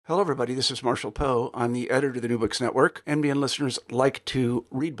Hello, everybody. This is Marshall Poe. I'm the editor of the New Books Network. NBN listeners like to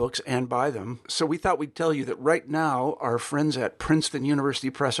read books and buy them. So we thought we'd tell you that right now, our friends at Princeton University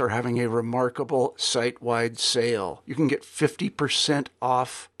Press are having a remarkable site-wide sale. You can get 50%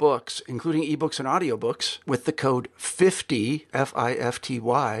 off books, including ebooks and audiobooks, with the code 50,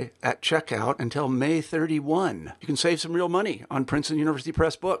 F-I-F-T-Y, at checkout until May 31. You can save some real money on Princeton University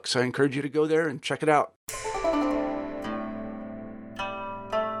Press books. I encourage you to go there and check it out.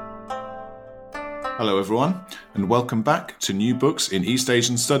 Hello everyone, and welcome back to New Books in East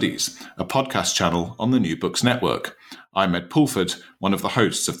Asian Studies, a podcast channel on the New Books Network. I'm Ed Pulford, one of the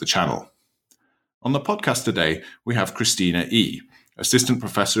hosts of the channel. On the podcast today, we have Christina Yi, Assistant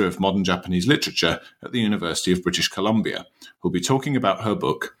Professor of Modern Japanese Literature at the University of British Columbia, who'll be talking about her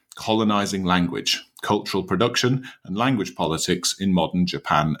book, Colonizing Language, Cultural Production and Language Politics in Modern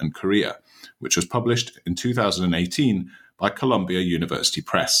Japan and Korea, which was published in 2018 by Columbia University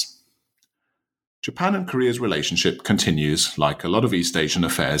Press. Japan and Korea's relationship continues, like a lot of East Asian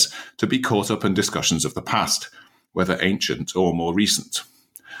affairs, to be caught up in discussions of the past, whether ancient or more recent.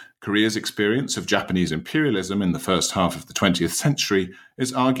 Korea's experience of Japanese imperialism in the first half of the 20th century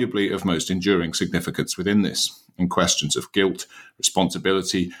is arguably of most enduring significance within this, and questions of guilt,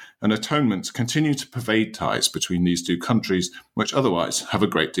 responsibility, and atonement continue to pervade ties between these two countries, which otherwise have a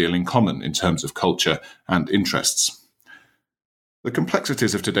great deal in common in terms of culture and interests. The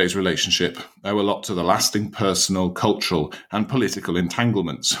complexities of today's relationship owe a lot to the lasting personal, cultural, and political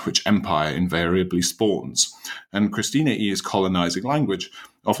entanglements which empire invariably spawns, and Christina Yi's Colonizing Language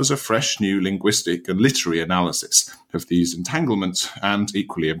offers a fresh new linguistic and literary analysis of these entanglements and,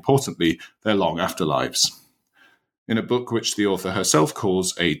 equally importantly, their long afterlives. In a book which the author herself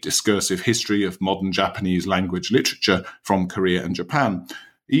calls a discursive history of modern Japanese language literature from Korea and Japan,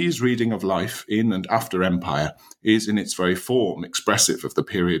 Yi's reading of life in and after empire is in its very form expressive of the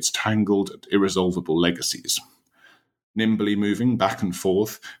period's tangled and irresolvable legacies. Nimbly moving back and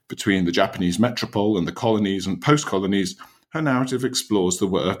forth between the Japanese metropole and the colonies and post-colonies, her narrative explores the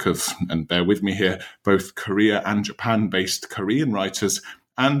work of, and bear with me here, both Korea and Japan-based Korean writers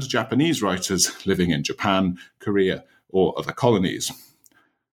and Japanese writers living in Japan, Korea, or other colonies.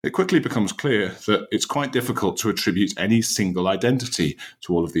 It quickly becomes clear that it's quite difficult to attribute any single identity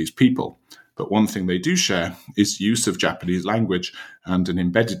to all of these people. But one thing they do share is use of Japanese language and an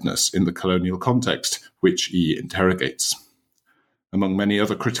embeddedness in the colonial context, which Yi interrogates. Among many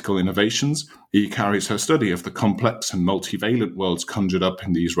other critical innovations, Yi carries her study of the complex and multivalent worlds conjured up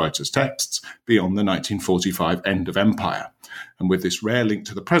in these writers' texts beyond the 1945 end of empire. And with this rare link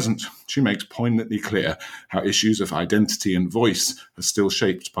to the present, she makes poignantly clear how issues of identity and voice are still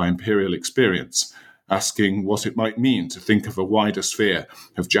shaped by imperial experience, asking what it might mean to think of a wider sphere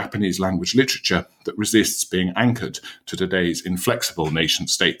of Japanese language literature that resists being anchored to today's inflexible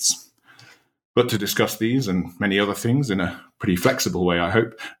nation-states. But to discuss these and many other things in a pretty flexible way, I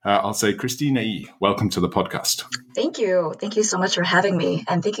hope, I'll say, Christina Yi, welcome to the podcast. Thank you. Thank you so much for having me.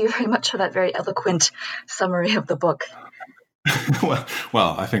 And thank you very much for that very eloquent summary of the book.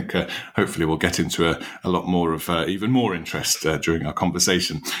 Well, I think hopefully we'll get into a lot more of even more interest during our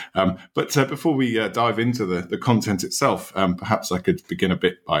conversation. But before we dive into the content itself, perhaps I could begin a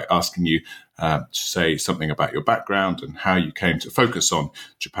bit by asking you to say something about your background and how you came to focus on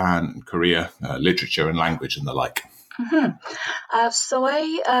Japan and Korea, literature and language and the like. So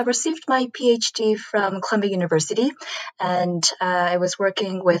I received my PhD from Columbia University, and I was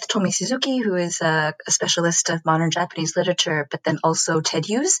working with Tomi Suzuki, who is a specialist of modern Japanese literature, but then also Ted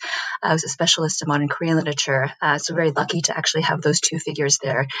Hughes, who's a specialist of modern Korean literature. So very lucky to actually have those two figures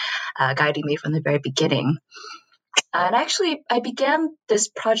there guiding me from the very beginning. And actually, I began this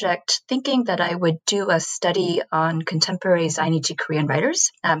project thinking that I would do a study on contemporary Zainichi Korean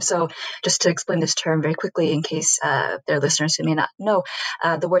writers. So just to explain this term very quickly in case there are listeners who may not know,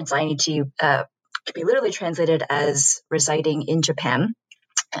 the word Zainichi can be literally translated as residing in Japan.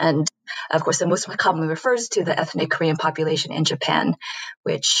 And of course, it most commonly refers to the ethnic Korean population in Japan,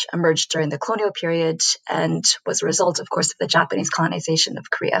 which emerged during the colonial period and was a result, of course, of the Japanese colonization of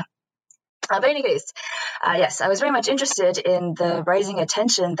Korea. But in any case, yes, I was very much interested in the rising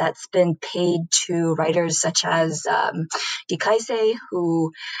attention that's been paid to writers such as Lee Kaisei,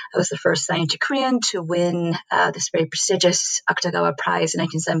 who was the first Zainichi Korean to win this very prestigious Akutagawa Prize in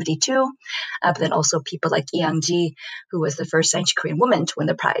 1972, but then also people like Lee Yang-ji, who was the first Zainichi Korean woman to win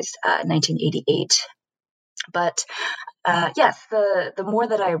the prize in 1988. But Yes, the more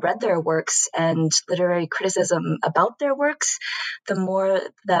that I read their works and literary criticism about their works, the more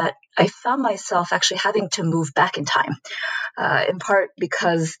that I found myself actually having to move back in time, in part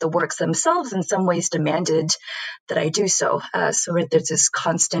because the works themselves in some ways demanded that I do so. So there's this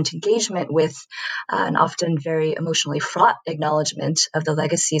constant engagement with an often very emotionally fraught acknowledgement of the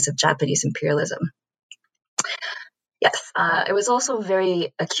legacies of Japanese imperialism. Yes, I was also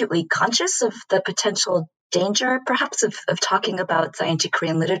very acutely conscious of the potential danger, perhaps, of talking about Zainichi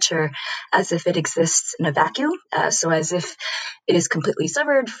Korean literature as if it exists in a vacuum, so as if it is completely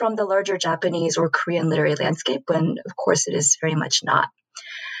severed from the larger Japanese or Korean literary landscape, when, of course, it is very much not.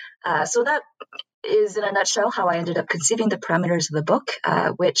 So that is, in a nutshell, how I ended up conceiving the parameters of the book,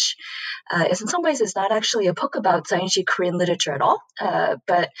 which is in some ways is not actually a book about Zainichi Korean literature at all,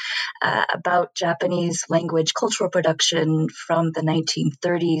 but about Japanese language cultural production from the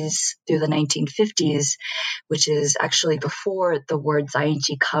 1930s through the 1950s, which is actually before the word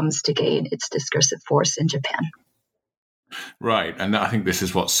Zainichi comes to gain its discursive force in Japan. Right, and I think this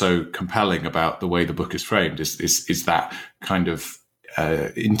is what's so compelling about the way the book is framed, is that kind of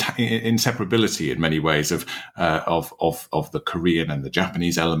inseparability in many ways of the Korean and the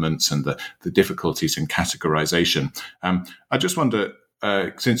Japanese elements and the difficulties in categorization. I just wonder,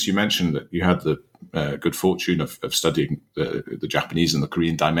 since you mentioned that you had the good fortune of studying the Japanese and the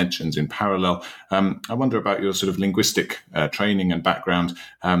Korean dimensions in parallel, I wonder about your sort of linguistic training and background.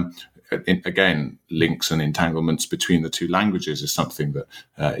 Again, links and entanglements between the two languages is something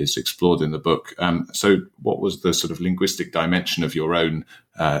that is explored in the book. So what was the sort of linguistic dimension of your own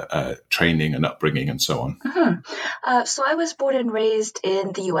training and upbringing and so on? Mm-hmm. So I was born and raised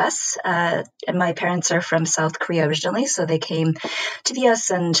in the U.S., and my parents are from South Korea originally, so they came to the U.S.,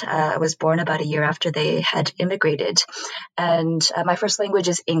 and I was born about a year after they had immigrated. And my first language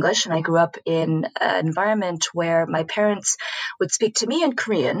is English, and I grew up in an environment where my parents would speak to me in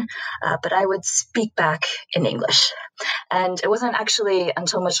Korean, but I would speak back in English. And it wasn't actually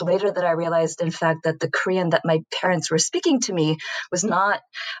until much later that I realized, in fact, that the Korean that my parents were speaking to me was not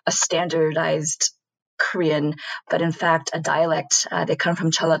a standardized Korean, but in fact a dialect. They come from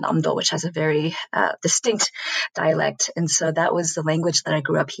Jeollanam-do, which has a very distinct dialect. And so that was the language that I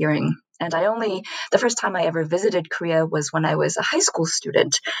grew up hearing. And the first time I ever visited Korea was when I was a high school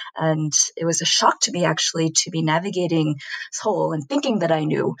student. And it was a shock to me, actually, to be navigating Seoul and thinking that I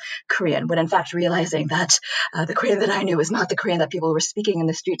knew Korean, when in fact realizing that the Korean that I knew was not the Korean that people were speaking in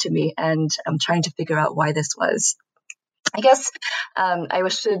the street to me. And I'm trying to figure out why this was. I guess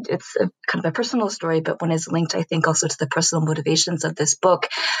it's kind of a personal story, but one is linked, I think, also to the personal motivations of this book.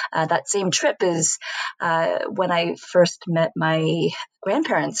 That same trip is when I first met my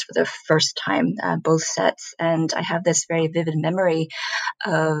grandparents for the first time, both sets. And I have this very vivid memory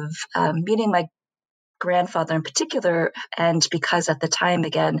of meeting my grandfather in particular, and because at the time,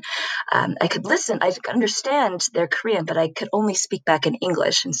 again, I could listen, I could understand their Korean, but I could only speak back in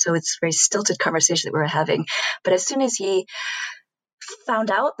English, and so it's a very stilted conversation that we were having. But as soon as he found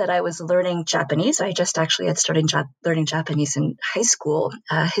out that I was learning Japanese, I just actually had started learning Japanese in high school,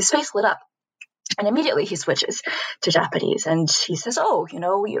 his face lit up. And immediately he switches to Japanese and he says, "Oh,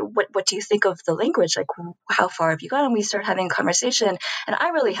 what do you think of the language? Like, how far have you gone?" And we start having a conversation. And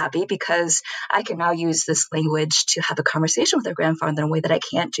I'm really happy because I can now use this language to have a conversation with our grandfather in a way that I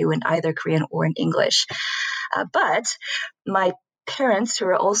can't do in either Korean or in English. But my parents, who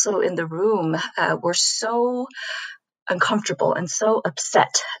were also in the room, were so uncomfortable and so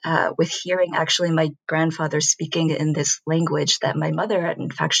upset with hearing actually my grandfather speaking in this language that my mother, in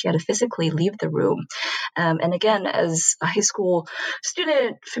fact, she had to physically leave the room. And again, as a high school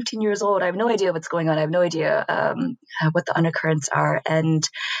student, 15 years old, I have no idea what's going on. I have no idea what the undercurrents are. And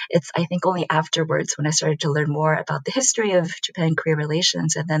it's, I think, only afterwards when I started to learn more about the history of Japan-Korea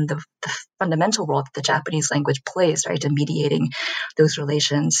relations and then the fundamental role that the Japanese language plays, right, in mediating those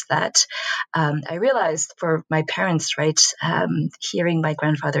relations, that I realized for my parents, right, hearing my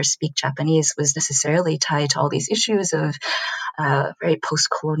grandfather speak Japanese was necessarily tied to all these issues of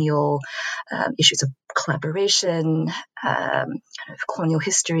post-colonial issues of collaboration, kind of colonial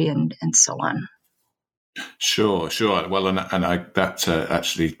history, and so on. Sure. Well, that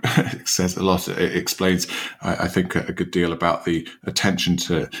actually says a lot. It explains, I think, a good deal about the attention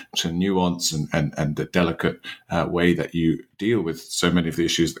to nuance and the delicate way that you deal with so many of the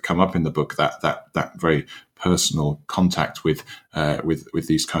issues that come up in the book. That very personal contact with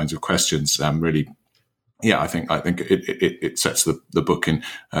these kinds of questions really yeah, I think it sets the book in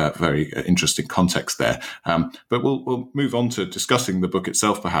a very interesting context there. But we'll move on to discussing the book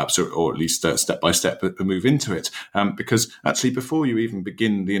itself, perhaps, or at least step by step move into it. Because actually, before you even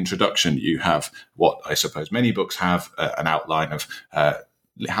begin the introduction, you have what I suppose many books have, an outline of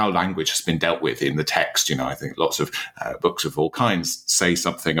how language has been dealt with in the text. I think lots of books of all kinds say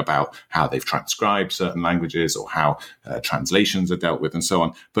something about how they've transcribed certain languages or how translations are dealt with and so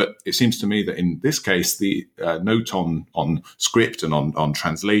on. But it seems to me that in this case, the note on script and on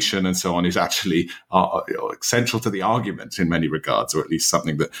translation and so on is actually central to the argument in many regards, or at least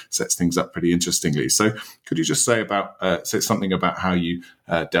something that sets things up pretty interestingly. So could you just say something about how you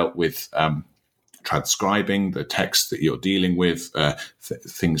dealt with transcribing the text that you're dealing with,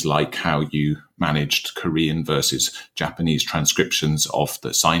 things like how you managed Korean versus Japanese transcriptions of the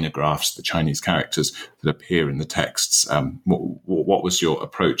sinographs, the Chinese characters that appear in the texts. What was your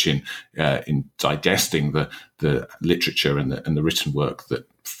approach in digesting the literature and the written work that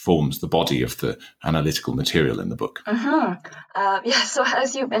forms the body of the analytical material in the book? So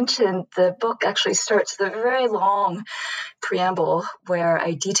as you mentioned, the book actually starts with a very long preamble where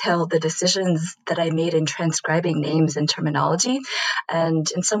I detail the decisions that I made in transcribing names and terminology. And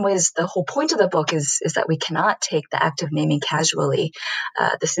in some ways, the whole point of the book is that we cannot take the act of naming casually.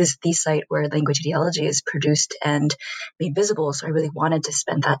 This is the site where language ideology is produced and made visible. So I really wanted to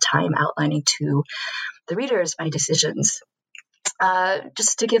spend that time outlining to the readers my decisions.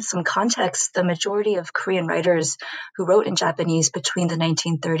 Just to give some context, the majority of Korean writers who wrote in Japanese between the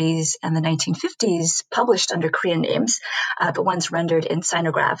 1930s and the 1950s published under Korean names, but ones rendered in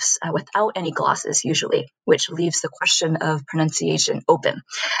sinographs without any glosses usually, which leaves the question of pronunciation open.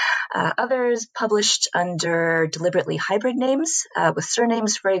 Others published under deliberately hybrid names, with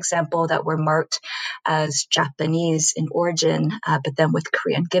surnames, for example, that were marked as Japanese in origin, but then with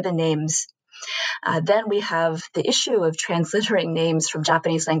Korean given names. Then we have the issue of transliterating names from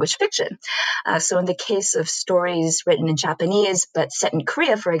Japanese language fiction. So in the case of stories written in Japanese but set in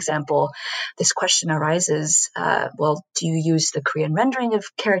Korea, for example, this question arises, do you use the Korean rendering of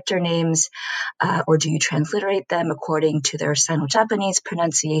character names, or do you transliterate them according to their Sino-Japanese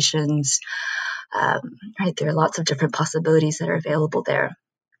pronunciations? There are lots of different possibilities that are available there.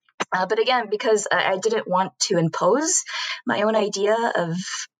 But again, because I didn't want to impose my own idea of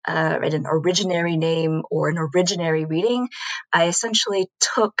an originary name or an originary reading, I essentially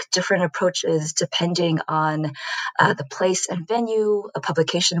took different approaches depending on the place and venue, a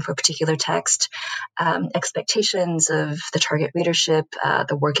publication for a particular text, expectations of the target readership,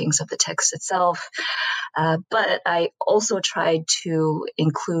 the workings of the text itself. But I also tried to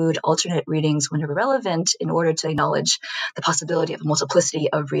include alternate readings whenever relevant in order to acknowledge the possibility of a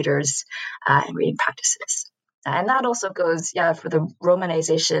multiplicity of readers and reading practices. And that also goes, for the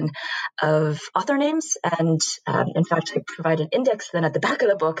romanization of author names. And in fact, I provide an index then at the back of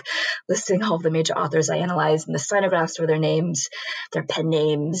the book listing all of the major authors I analyzed and the sinographs for their names, their pen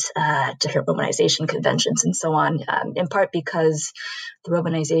names, different romanization conventions, and so on, in part because the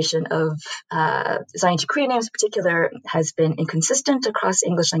romanization of Zainichi Korean names in particular has been inconsistent across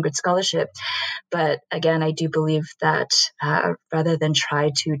English language scholarship. But again, I do believe that rather than try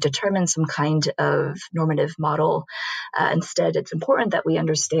to determine some kind of normative model, instead, it's important that we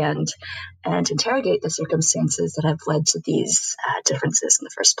understand and interrogate the circumstances that have led to these differences in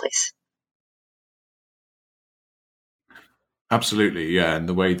the first place. Absolutely, yeah. And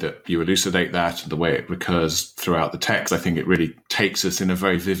the way that you elucidate that and the way it recurs throughout the text, I think it really takes us in a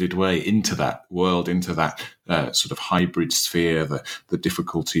very vivid way into that world, into that sort of hybrid sphere, the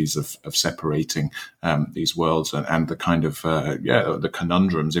difficulties of separating these worlds and the kind of, the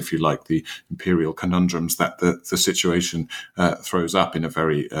conundrums, if you like, the imperial conundrums that the situation throws up in a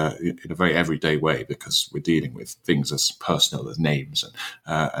very everyday way, because we're dealing with things as personal as names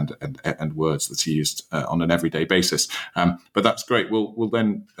and words that are used on an everyday basis. But that's great. We'll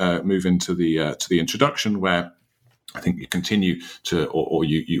then move into the introduction, where I think you continue to, or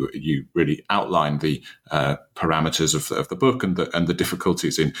you really outline the parameters of the book and the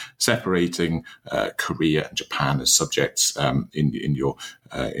difficulties in separating Korea and Japan as subjects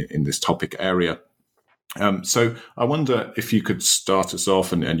in this topic area. So I wonder if you could start us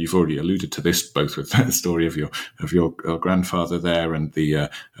off, and you've already alluded to this, both with the story of your grandfather there and the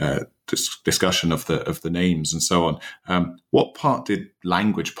discussion of the names and so on. What part did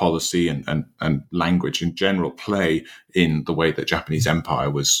language policy and language in general play in the way that Japanese empire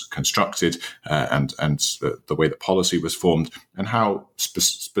was constructed and the way that policy was formed, and how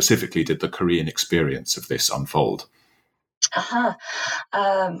specifically did the Korean experience of this unfold? Uh-huh.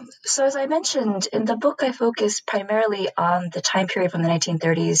 So as I mentioned, in the book, I focus primarily on the time period from the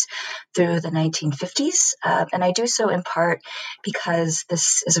 1930s through the 1950s. And I do so in part because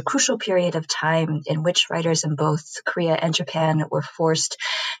this is a crucial period of time in which writers in both Korea and Japan were forced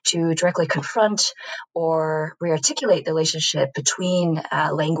to directly confront or rearticulate the relationship between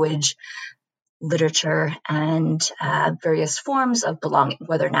language, literature, and various forms of belonging,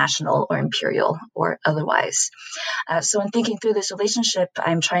 whether national or imperial or otherwise. So in thinking through this relationship,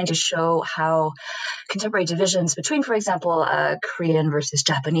 I'm trying to show how contemporary divisions between, for example, Korean versus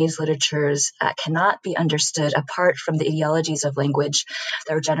Japanese literatures cannot be understood apart from the ideologies of language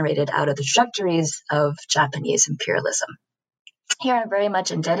that were generated out of the trajectories of Japanese imperialism. Here, I'm very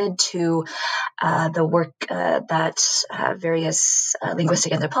much indebted to the work that various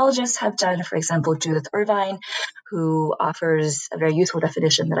linguistic anthropologists have done. For example, Judith Irvine, who offers a very useful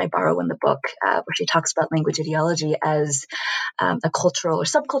definition that I borrow in the book, where she talks about language ideology as a cultural or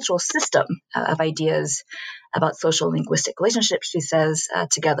subcultural system of ideas about social and linguistic relationships, she says,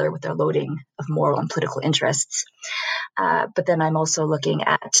 together with their loading of moral and political interests. But then I'm also looking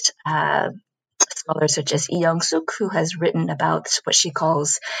at scholars such as Lee Young-suk, who has written about what she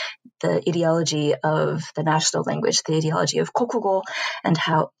calls the ideology of the national language, the ideology of kokugo, and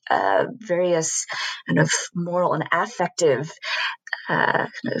how various kind of moral and affective kind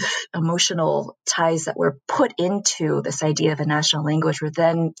of emotional ties that were put into this idea of a national language were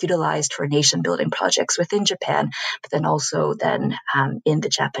then utilized for nation building projects within Japan, but then also then in the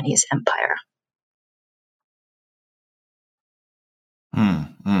Japanese Empire.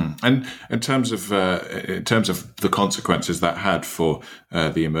 And in terms of the consequences that had for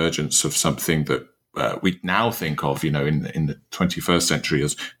the emergence of something that we now think of, in the 21st century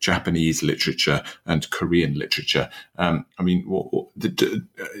as Japanese literature and Korean literature. Does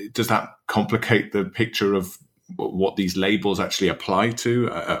that complicate the picture of what these labels actually apply to?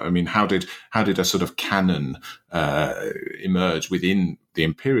 How did a sort of canon emerge within the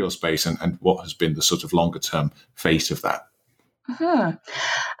imperial space, and what has been the sort of longer term fate of that?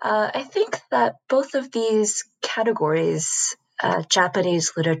 I think that both of these categories,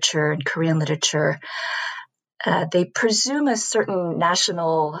 Japanese literature and Korean literature, they presume a certain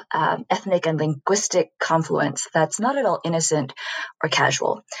national, ethnic, and linguistic confluence that's not at all innocent or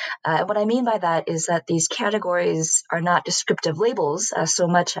casual. What I mean by that is that these categories are not descriptive labels so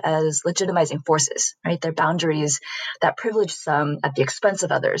much as legitimizing forces, right? They're boundaries that privilege some at the expense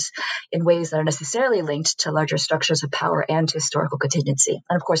of others in ways that are necessarily linked to larger structures of power and to historical contingency.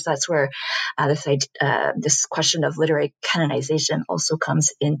 And of course, that's where this question of literary canonization also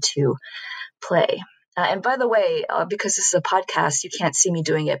comes into play. And by the way, because this is a podcast, you can't see me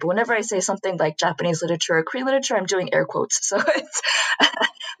doing it. But whenever I say something like Japanese literature or Korean literature, I'm doing air quotes. So it's,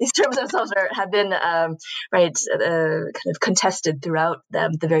 these terms themselves have been kind of contested throughout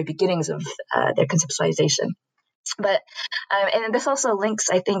the very beginnings of their conceptualization. But and this also links,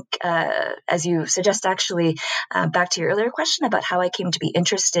 I think, as you suggest, actually, back to your earlier question about how I came to be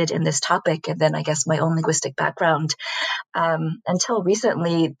interested in this topic, and then I guess my own linguistic background. Until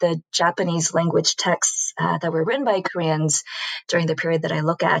recently, the Japanese language texts that were written by Koreans during the period that I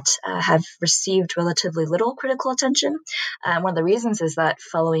look at have received relatively little critical attention. One of the reasons is that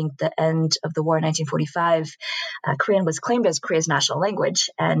following the end of the war in 1945, Korean was claimed as Korea's national language,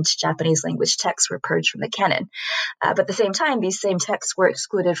 and Japanese language texts were purged from the canon. But at the same time, these same texts were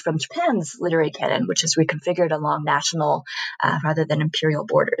excluded from Japan's literary canon, which is reconfigured along national rather than imperial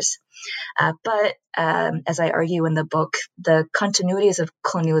borders. But as I argue in the book, the continuities of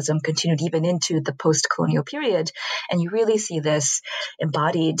colonialism continued even into the post-colonial period, and you really see this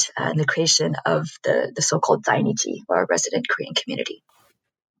embodied in the creation of the so-called Zainichi, or resident Korean community.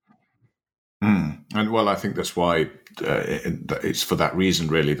 And well, I think that's why it's for that reason,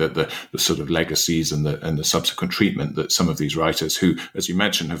 really, that the sort of legacies and the subsequent treatment that some of these writers, who, as you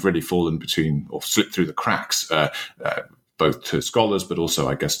mentioned, have really fallen between or slipped through the cracks, both to scholars, but also,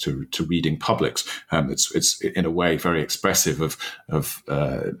 I guess, to reading publics. It's in a way very expressive of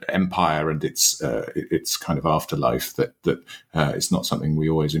empire and its kind of afterlife. That it's not something we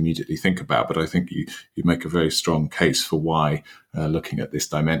always immediately think about. But I think you make a very strong case for why looking at this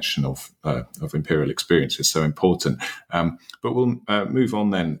dimension of imperial experience is so important. But we'll move on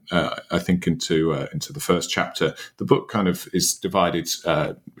then. I think into the first chapter. The book kind of is divided.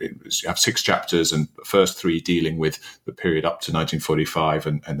 You have 6 chapters, and the first 3 dealing with the period up to 1945,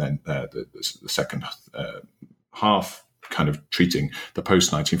 and then the second half kind of treating the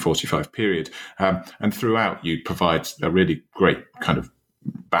post-1945 period. And throughout, you provide a really great kind of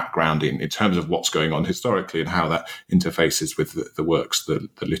background in terms of what's going on historically and how that interfaces with the works, the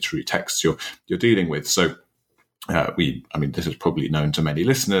literary texts you're dealing with. So this is probably known to many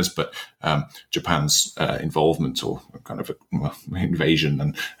listeners, but Japan's involvement or kind of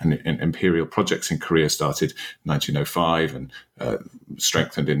invasion and imperial projects in Korea started in 1905 and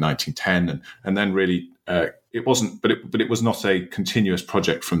strengthened in 1910, and then really it wasn't, but it was not a continuous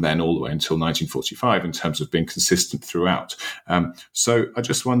project from then all the way until 1945 in terms of being consistent throughout. So I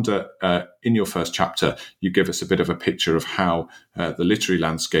just wonder, in your first chapter, you give us a bit of a picture of how the literary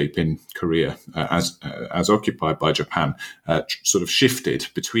landscape in Korea, as occupied by Japan, sort of shifted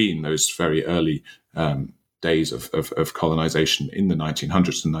between those very early days of colonization in the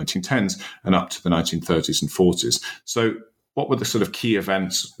 1900s and 1910s and up to the 1930s and 40s. So what were the sort of key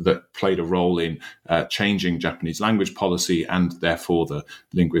events that played a role in changing Japanese language policy and therefore the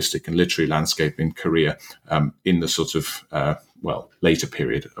linguistic and literary landscape in Korea in the sort of, later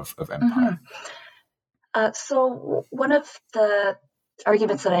period of empire? So one of the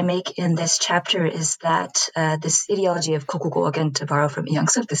arguments that I make in this chapter is that this ideology of kokugo, again to borrow from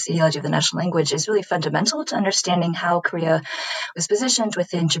Young-suk, this ideology of the national language is really fundamental to understanding how Korea was positioned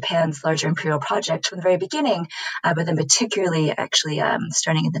within Japan's larger imperial project from the very beginning, but then particularly actually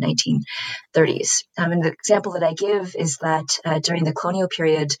starting in the 1930s. And the example that I give is that during the colonial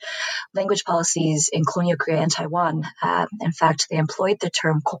period, language policies in colonial Korea and Taiwan, in fact, they employed the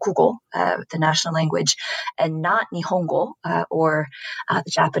term kokugo, the national language, and not Nihongo, or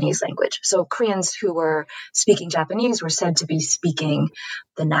the Japanese language. So Koreans who were speaking Japanese were said to be speaking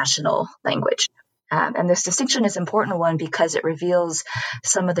the national language. And this distinction is an important one because it reveals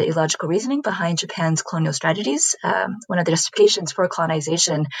some of the illogical reasoning behind Japan's colonial strategies. One of the justifications for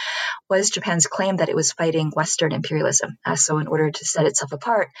colonization was Japan's claim that it was fighting Western imperialism. So in order to set itself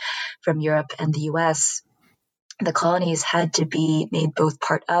apart from Europe and the US, the colonies had to be made both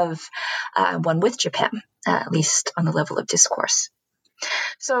part of one with Japan, at least on the level of discourse.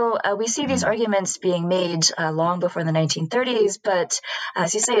 So we see these arguments being made long before the 1930s, but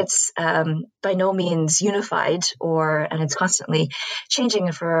as you say, it's by no means unified, and it's constantly changing.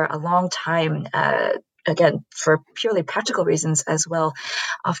 And for a long time, again, for purely practical reasons as well,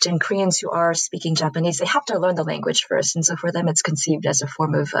 often Koreans who are speaking Japanese, they have to learn the language first. And so for them, it's conceived as a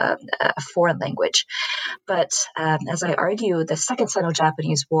form of a foreign language. But as I argue, the Second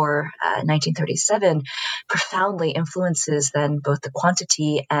Sino-Japanese War, 1937, profoundly influences then both the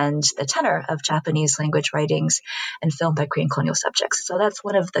quantity and the tenor of Japanese language writings and film by Korean colonial subjects. So that's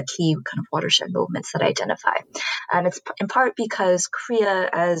one of the key kind of watershed movements that I identify. And it's in part because Korea,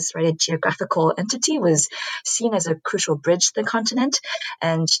 as a geographical entity, was seen as a crucial bridge to the continent,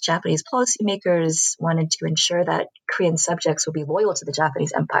 and Japanese policymakers wanted to ensure that Korean subjects would be loyal to the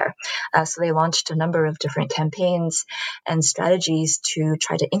Japanese empire. So they launched a number of different campaigns and strategies to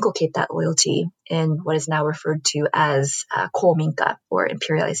try to inculcate that loyalty in what is now referred to as kominka, or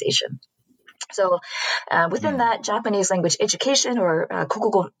imperialization. So within that, Japanese language education, or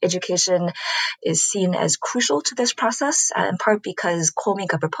kokugo education, is seen as crucial to this process, in part because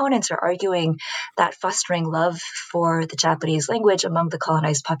kominka proponents are arguing that fostering love for the Japanese language among the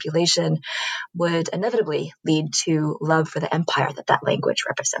colonized population would inevitably lead to love for the empire that language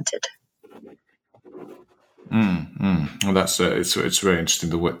represented. Well, that's it's very interesting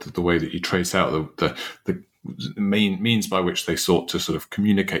the way that you trace out the main means by which they sought to sort of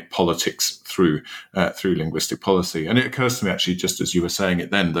communicate politics through linguistic policy. And it occurs to me, actually, just as you were saying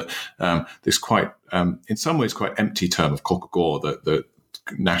it then, that this quite, in some ways, quite empty term of kokugo, the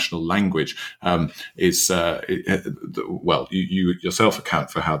national language, is you yourself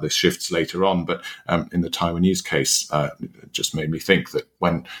account for how this shifts later on, but in the Taiwanese case, it just made me think that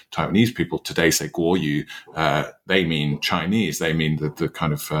when Taiwanese people today say Guoyu, they mean Chinese, they mean the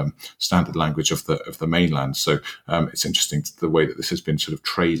kind of standard language of the mainland. So it's interesting the way that this has been sort of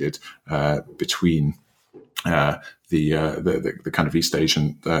traded between the kind of East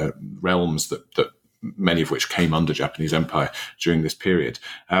Asian realms that many of which came under Japanese empire during this period.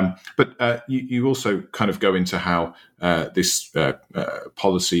 But you also kind of go into how this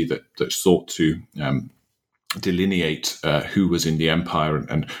policy that sought to delineate who was in the empire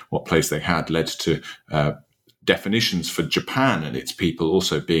and what place they had led to definitions for Japan and its people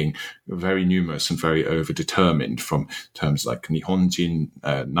also being very numerous and very overdetermined, from terms like Nihonjin,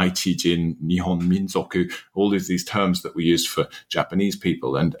 Naitijin, Nihon Minzoku, all of these terms that were used for Japanese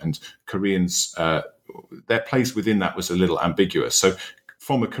people, and Koreans, their place within that was a little ambiguous. So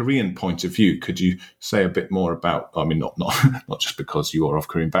from a Korean point of view, could you say a bit more about, I mean, not just because you are of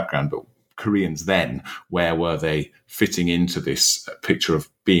Korean background, but Koreans then, where were they fitting into this picture of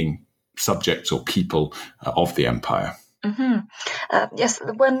being subjects or people of the empire? Yes,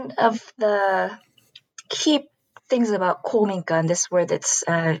 one of the key things about Kominka, and this word that's,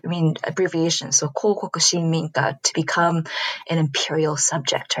 abbreviation, so Kokokushinminka, to become an imperial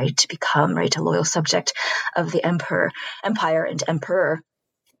subject, right? To become, right, a loyal subject of the empire and emperor,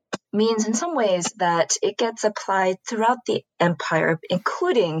 means in some ways that it gets applied throughout the empire,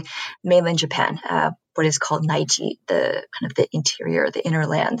 including mainland Japan, what is called Naiji, the kind of the interior, the inner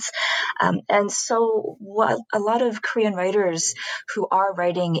lands. And so what a lot of Korean writers who are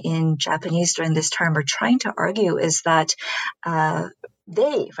writing in Japanese during this time are trying to argue is that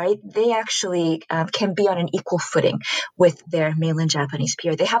they actually can be on an equal footing with their mainland Japanese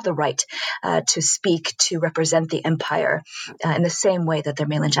peer. They have the right to speak, to represent the empire in the same way that their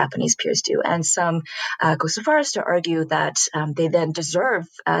mainland Japanese peers do. And some go so far as to argue that they then deserve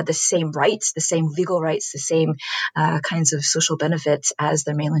the same rights, the same legal rights, the same kinds of social benefits as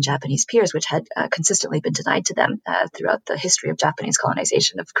their mainland Japanese peers, which had consistently been denied to them throughout the history of Japanese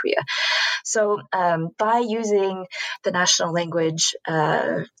colonization of Korea. So by using the national language,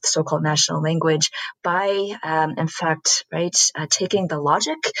 so-called national language, by, in fact, taking the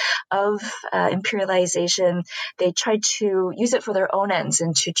logic of imperialization, they tried to use it for their own ends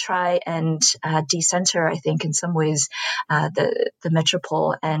and to try and decenter, I think, in some ways, the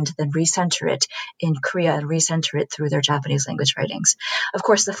metropole, and then recenter it in Korea and recenter it through their Japanese language writings. Of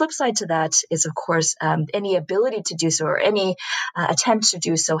course, the flip side to that is, of course, any ability to do so or any attempt to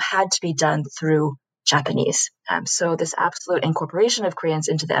do so had to be done through Japanese. So this absolute incorporation of Koreans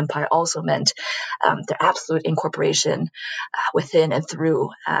into the empire also meant their absolute incorporation within and through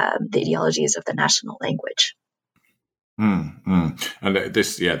the ideologies of the national language. And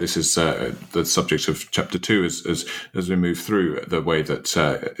this is the subject of chapter 2 as we move through, the way that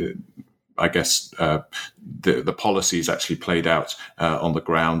I guess the policies actually played out on the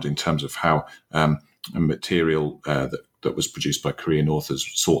ground in terms of how material that was produced by Korean authors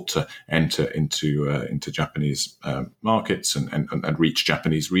sought to enter into Japanese markets and reach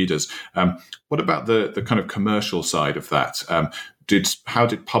Japanese readers. What about the kind of commercial side of that? How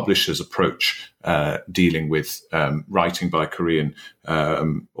did publishers approach dealing with writing by Korean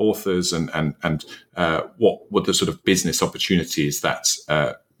authors, and what were the sort of business opportunities that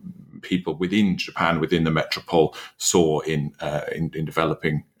people within Japan, within the metropole, saw in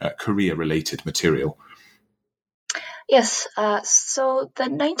developing Korea-related material? Yes. So the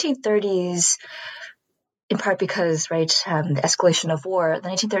 1930s, in part because, the escalation of war, the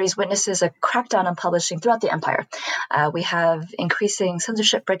 1930s witnesses a crackdown on publishing throughout the empire. We have increasing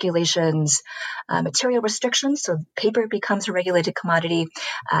censorship regulations, material restrictions, so paper becomes a regulated commodity,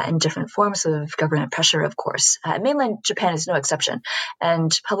 and different forms of government pressure, of course. Mainland Japan is no exception,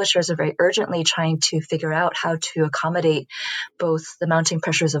 and publishers are very urgently trying to figure out how to accommodate both the mounting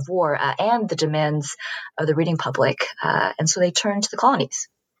pressures of war and the demands of the reading public, and so they turn to the colonies.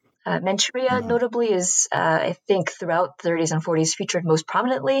 Manchuria, notably, is, I think, throughout the 30s and 40s featured most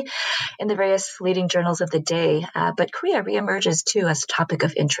prominently in the various leading journals of the day, but Korea reemerges, too, as a topic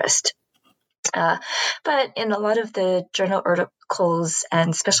of interest. But in a lot of the journal articles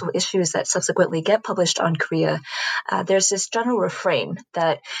and special issues that subsequently get published on Korea, there's this general refrain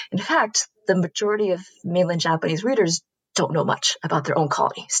that, in fact, the majority of mainland Japanese readers don't know much about their own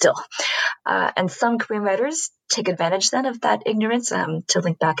colony still. And some Korean writers take advantage then of that ignorance, to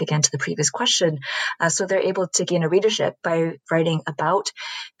link back again to the previous question. So they're able to gain a readership by writing about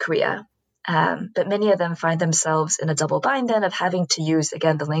Korea. But many of them find themselves in a double bind then of having to use,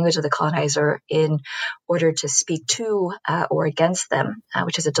 again, the language of the colonizer in order to speak to or against them,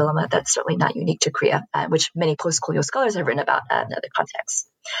 which is a dilemma that's certainly not unique to Korea, which many post-colonial scholars have written about in other contexts.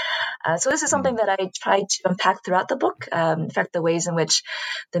 So this is something that I tried to unpack throughout the book. In fact, the ways in which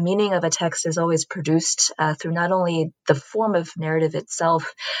the meaning of a text is always produced through not only the form of narrative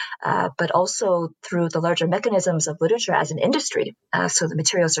itself, but also through the larger mechanisms of literature as an industry. So the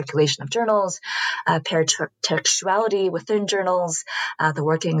material circulation of journals, paratextuality within journals, the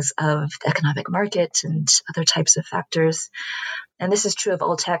workings of the economic market, and other types of factors. And this is true of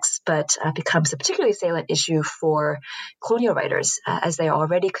all texts, but becomes a particularly salient issue for colonial writers, as they are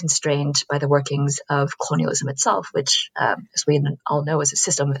already constrained by the workings of colonialism itself, which, as we all know, is a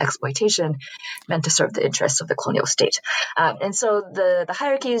system of exploitation meant to serve the interests of the colonial state. And so the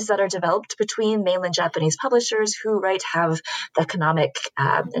hierarchies that are developed between mainland Japanese publishers who have the economic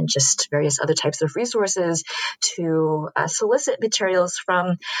and just various other types of resources to solicit materials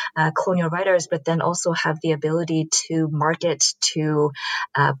from colonial writers, but then also have the ability to market, to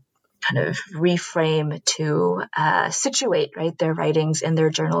kind of reframe, to situate their writings in their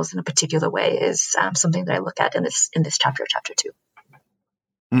journals in a particular way, is something that I look at in this chapter 2.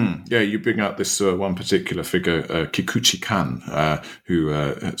 Yeah, you bring out this one particular figure, Kikuchi Kan,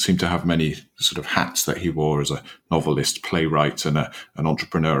 who seemed to have many sort of hats that he wore as a novelist, playwright, and an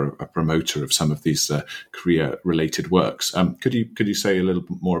entrepreneur, a promoter of some of these Korea-related works. Could you say a little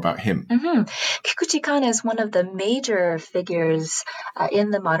bit more about him? Mm-hmm. Kikuchi Kan is one of the major figures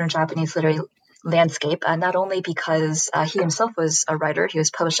in the modern Japanese literary landscape, not only because he himself was a writer, he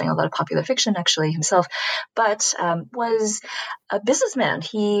was publishing a lot of popular fiction actually himself, but was a businessman.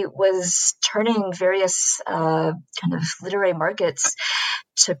 He was turning various kind of literary markets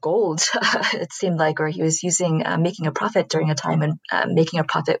to gold, it seemed like, or he was making a profit during a time when making a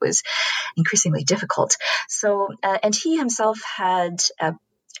profit was increasingly difficult. So, and he himself had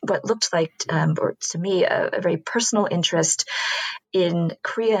what looked like, or to me, a very personal interest in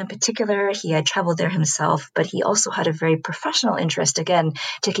Korea in particular. He had traveled there himself, but he also had a very professional interest, again,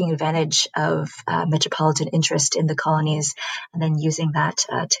 taking advantage of metropolitan interest in the colonies and then using that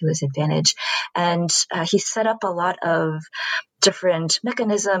to his advantage. And he set up a lot of different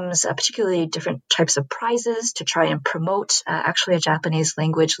mechanisms, particularly different types of prizes to try and promote actually a Japanese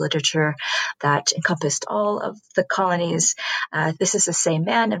language literature that encompassed all of the colonies. This is the same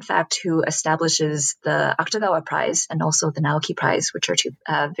man, in fact, who establishes the Akutagawa Prize and also the Naoki Prize, which are two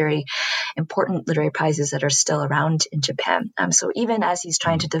very important literary prizes that are still around in Japan. So even as he's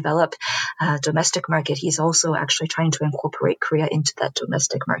trying to develop a domestic market, he's also actually trying to incorporate Korea into that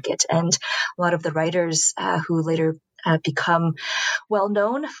domestic market. And a lot of the writers who later become well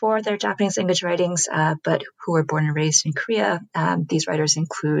known for their Japanese language writings, but who were born and raised in Korea. These writers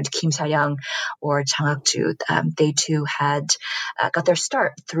include Kim Sa-young or Chang Ak-ju. They too had got their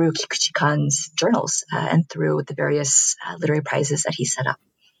start through Kikuchi Kan's journals and through the various literary prizes that he set up.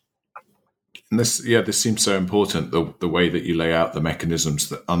 And this seems so important, the way that you lay out the mechanisms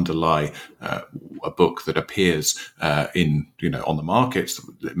that underlie a book that appears on the markets.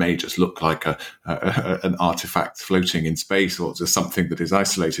 It may just look like an artifact floating in space or just something that is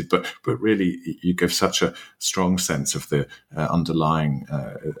isolated, but really you give such a strong sense of the underlying,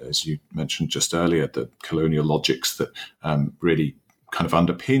 as you mentioned just earlier, the colonial logics that really kind of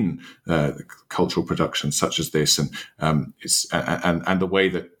underpin cultural productions such as this, and the way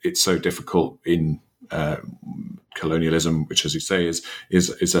that it's so difficult in colonialism, which, as you say, is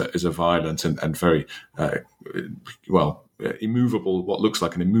a violent and very immovable, what looks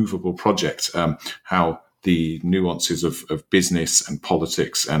like an immovable project. How the nuances of business and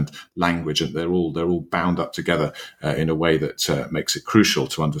politics and language, and they're all bound up together in a way that makes it crucial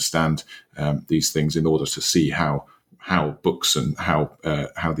to understand these things in order to see how books and how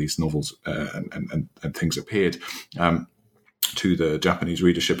these novels and things appeared to the Japanese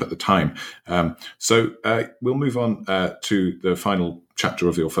readership at the time. So we'll move on to the final chapter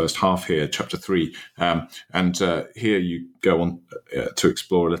of your first half here, chapter 3. And here you go on to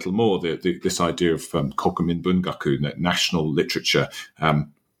explore a little more this idea of Kokumin Bungaku, national literature,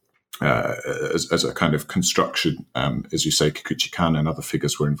 as a kind of construction. As you say, Kikuchi Kan and other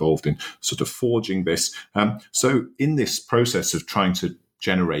figures were involved in sort of forging this. So in this process of trying to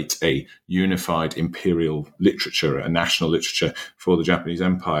generate a unified imperial literature, a national literature for the Japanese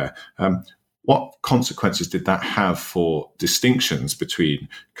Empire, what consequences did that have for distinctions between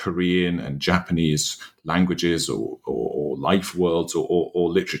Korean and Japanese languages or life worlds or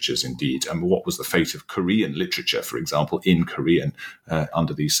literatures indeed? And what was the fate of Korean literature, for example, in Korean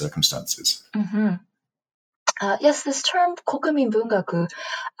under these circumstances? Mm-hmm. Yes, this term Kokumin Bungaku,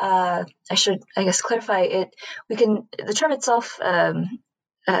 I should, I guess, clarify it. The term itself,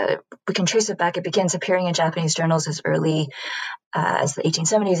 we can trace it back. It begins appearing in Japanese journals as early as the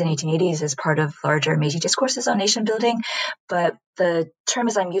 1870s and 1880s as part of larger Meiji discourses on nation building. But the term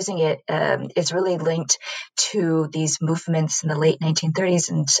as I'm using it is really linked to these movements in the late 1930s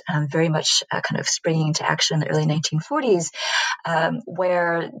and very much kind of springing into action in the early 1940s,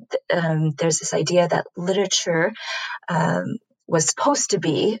 where there's this idea that literature was supposed to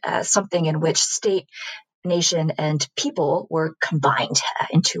be something in which state, nation, and people were combined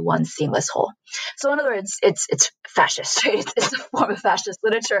into one seamless whole. So in other words, it's fascist, right? It's a form of fascist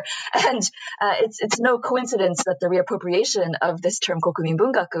literature. And it's no coincidence that the reappropriation of this term Kokumin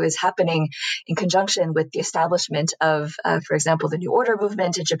Bungaku is happening in conjunction with the establishment of, for example, the New Order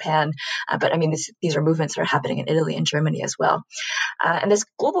movement in Japan. But I mean, these are movements that are happening in Italy and Germany as well. And this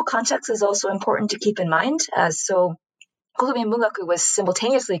global context is also important to keep in mind. So Kokumin Bungaku was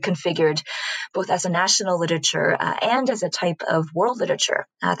simultaneously configured both as a national literature and as a type of world literature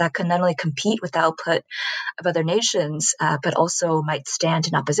that could not only compete with the output of other nations, but also might stand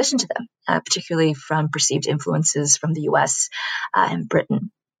in opposition to them, particularly from perceived influences from the US and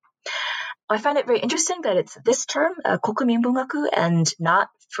Britain. I find it very interesting that it's this term, Kokumin Bungaku, and not,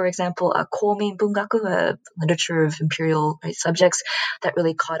 for example, Komin Bungaku, a literature of imperial subjects, that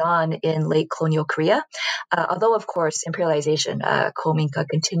really caught on in late colonial Korea. Although, of course, imperialization, Kominka,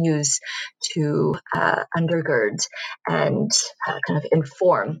 continues to undergird and kind of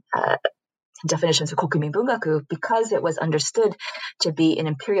inform definitions of Kokumin Bungaku because it was understood to be an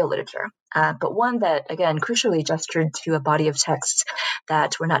imperial literature, but one that, again, crucially gestured to a body of texts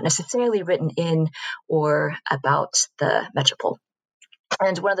that were not necessarily written in or about the metropole.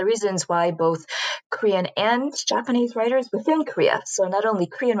 And one of the reasons why both Korean and Japanese writers within Korea, so not only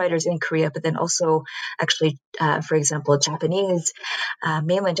Korean writers in Korea, but then also actually, for example, Japanese,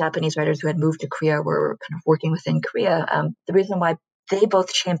 mainland Japanese writers who had moved to Korea were kind of working within Korea. The reason why they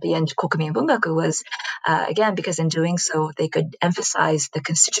both championed Kokumin Bungaku was, again, because in doing so, they could emphasize the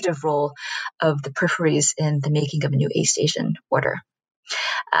constitutive role of the peripheries in the making of a new East Asian order.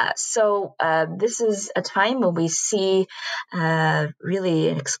 So this is a time when we see really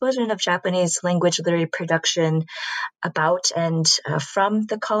an explosion of Japanese language literary production about and from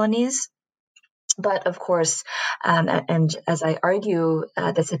the colonies. But of course, and as I argue,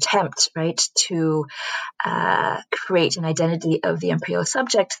 this attempt, right, to create an identity of the imperial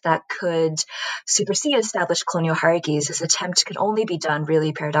subject that could supersede established colonial hierarchies, this attempt could only be done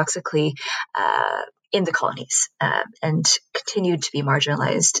really paradoxically in the colonies, and continued to be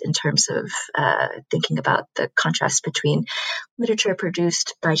marginalized in terms of thinking about the contrast between literature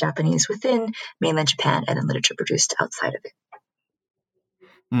produced by Japanese within mainland Japan and then literature produced outside of it.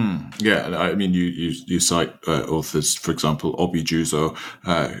 Yeah, I mean, you cite authors, for example, Obi Juzo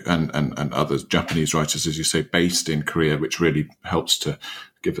and other Japanese writers, as you say, based in Korea, which really helps to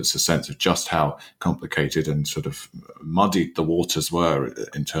give us a sense of just how complicated and sort of muddied the waters were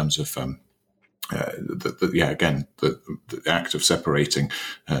in terms of the act of separating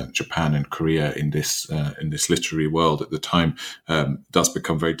Japan and Korea in this literary world at the time does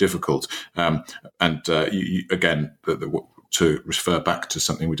become very difficult. To refer back to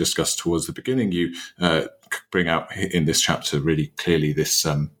something we discussed towards the beginning, you bring out in this chapter really clearly this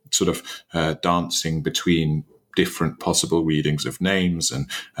sort of dancing between different possible readings of names and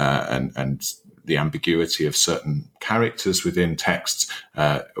the ambiguity of certain characters within texts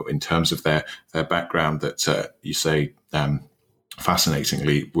in terms of their background that you say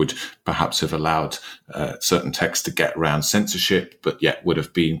fascinatingly would perhaps have allowed certain texts to get around censorship, but yet would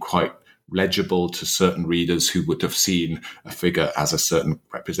have been quite legible to certain readers who would have seen a figure as a certain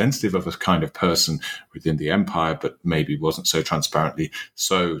representative of a kind of person within the empire, but maybe wasn't so transparently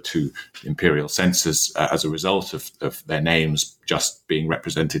so to imperial censors as a result of their names just being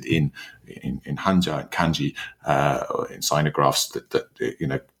represented in hanja and kanji, or in sinographs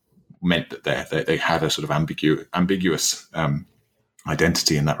that meant that they had a sort of ambiguous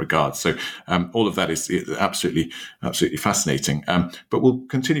identity in that regard. So all of that is absolutely fascinating. But we'll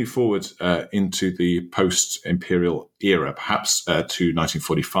continue forward into the post-imperial era, perhaps to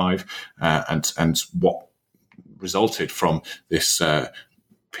 1945, and what resulted from this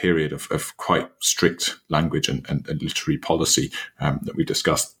period of quite strict language and literary policy that we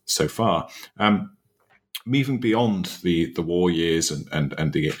discussed so far. Moving beyond the war years and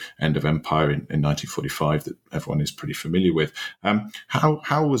the end of empire in 1945 that everyone is pretty familiar with,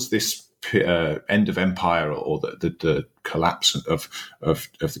 how was this end of empire or the collapse of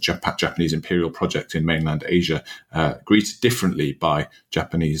the Japanese imperial project in mainland Asia greeted differently by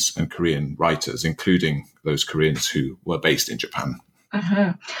Japanese and Korean writers, including those Koreans who were based in Japan?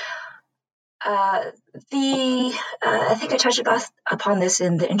 Mm-hmm. I think I touched upon this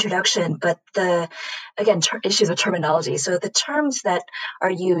in the introduction, but issues of terminology. So the terms that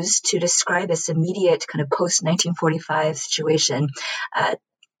are used to describe this immediate kind of post-1945 situation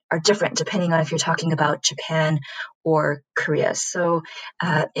are different depending on if you're talking about Japan or Korea. So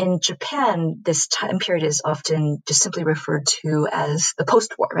in Japan, this time period is often just simply referred to as the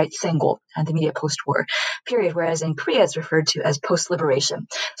post-war, right? Sengo, and the immediate post-war period, whereas in Korea it's referred to as post-liberation.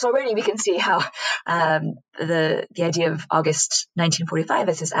 So already we can see how the idea of August 1945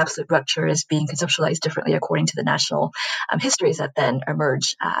 as this absolute rupture is being conceptualized differently according to the national histories that then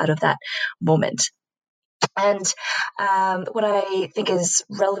emerge out of that moment. And what I think is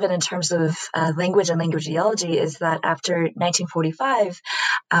relevant in terms of language and language ideology is that after 1945,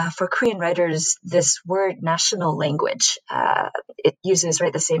 for Korean writers, this word national language, it uses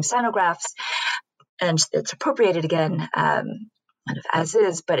the same sinographs, and it's appropriated again kind of as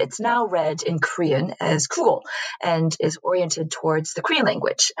is, but it's now read in Korean as Kugol and is oriented towards the Korean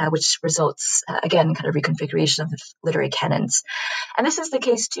language, which results, again, kind of reconfiguration of the literary canons. And this is the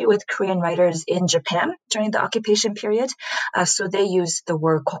case too with Korean writers in Japan during the occupation period. So they use the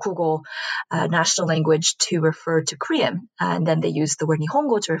word Kokugo, national language, to refer to Korean, and then they use the word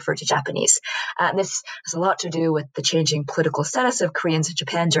Nihongo to refer to Japanese. This has a lot to do with the changing political status of Koreans in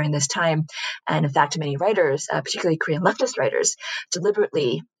Japan during this time. And in fact, many writers, particularly Korean leftist writers,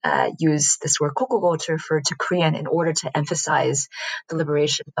 deliberately use this word Kokugo to refer to Korean in order to emphasize the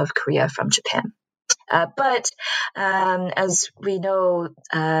liberation of Korea from Japan. But as we know,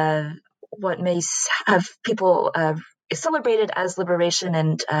 what may have people celebrated as liberation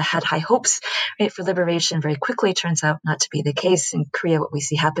and had high hopes, right, for liberation very quickly turns out not to be the case. In Korea, what we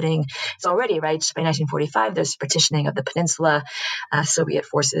see happening is already, right, by 1945, there's partitioning of the peninsula, Soviet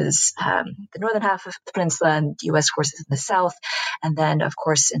forces, the northern half of the peninsula, and U.S. forces in the south. And then, of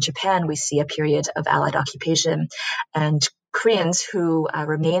course, in Japan, we see a period of Allied occupation, and Koreans who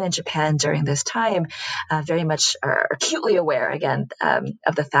remain in Japan during this time very much are acutely aware, again,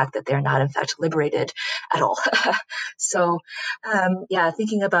 of the fact that they're not, in fact, liberated at all. So,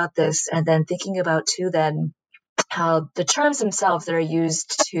 thinking about this, and then thinking about, too, then how the terms themselves that are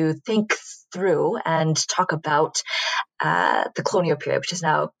used to think through and talk about the colonial period, which is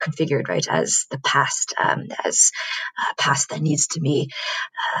now configured, right, as the past, as past that needs to be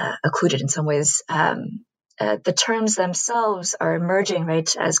occluded in some ways. The terms themselves are emerging,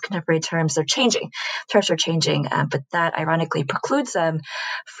 right, as contemporary terms. They're changing. Terms are changing, but that ironically precludes them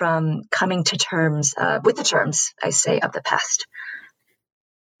from coming to terms with the terms, I say, of the past.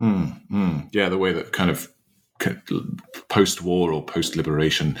 Yeah, the way that kind of post-war or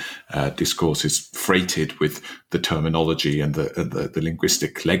post-liberation discourse is freighted with the terminology and the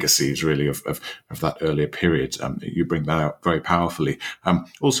linguistic legacies, really, of that earlier period. You bring that out very powerfully.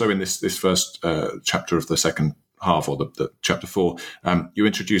 Also, in this first chapter of the second half, or the chapter 4, you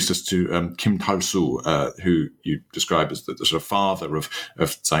introduced us to Kim Tal-soo, who you describe as the sort of father of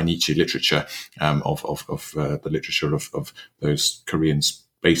Zainichi literature, of the literature of those Koreans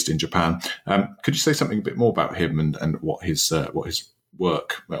based in Japan. Could you say something a bit more about him and what his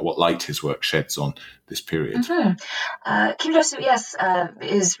work, what light his work sheds on this period? Mm-hmm. Kim Tal-soo, yes,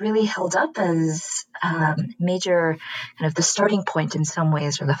 is really held up as major kind of the starting point in some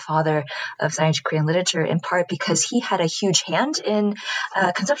ways, or the father of Zainichi Korean literature, in part because he had a huge hand in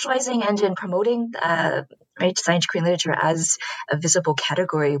conceptualizing and in promoting Zainichi Korean literature as a visible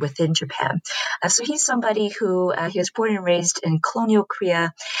category within Japan. So he's somebody who he was born and raised in colonial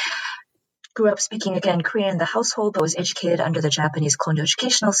Korea, grew up speaking, again, Korean in the household, but was educated under the Japanese colonial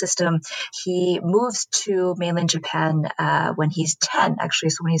educational system. He moves to mainland Japan when he's 10, actually,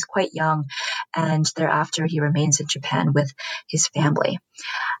 so when he's quite young, and thereafter he remains in Japan with his family.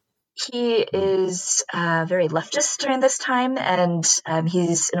 He is very leftist during this time, and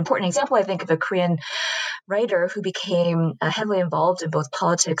he's an important example, I think, of a Korean writer who became heavily involved in both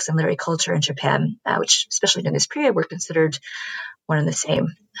politics and literary culture in Japan, which, especially in this period, were considered one and the same.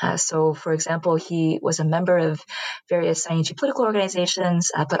 So, for example, he was a member of various Zainichi political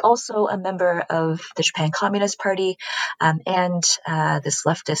organizations, but also a member of the Japan Communist Party and this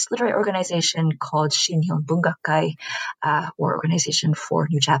leftist literary organization called Shinhyun Bungakai, or Organization for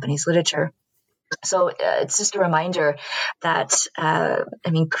New Japanese Literature. So it's just a reminder that,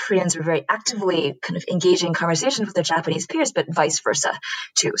 Koreans were very actively kind of engaging in conversations with their Japanese peers, but vice versa,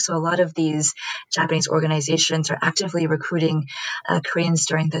 too. So a lot of these Japanese organizations are actively recruiting Koreans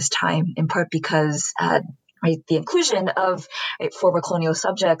during this time, in part because the inclusion of former colonial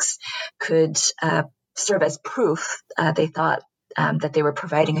subjects could serve as proof, they thought, that they were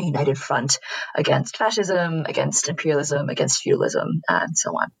providing a united front against fascism, against imperialism, against feudalism, and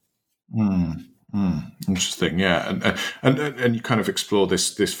so on. Interesting, yeah, and you kind of explore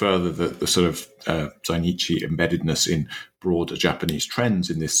this further, the sort of Zainichi embeddedness in broader Japanese trends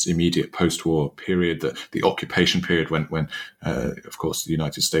in this immediate post-war period, the occupation period, when of course the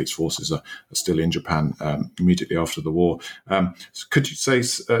United States forces are still in Japan immediately after the war. So could you say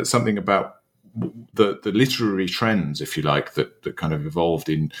something about the literary trends, if you like, that kind of evolved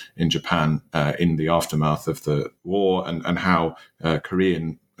in Japan in the aftermath of the war, and how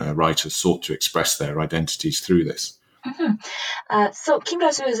Korean writers sought to express their identities through this? Mm-hmm. So Kim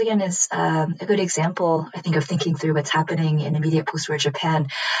Tal-soo is a good example, I think, of thinking through what's happening in immediate post-war Japan,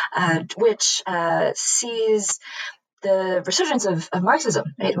 which sees the resurgence of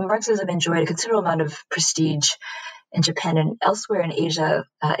Marxism. Right? Marxism enjoyed a considerable amount of prestige in Japan and elsewhere in Asia,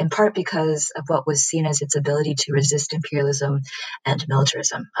 in part because of what was seen as its ability to resist imperialism and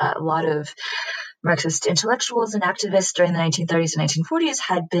militarism. A lot of Marxist intellectuals and activists during the 1930s and 1940s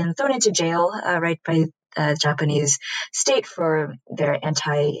had been thrown into jail, by the Japanese state for their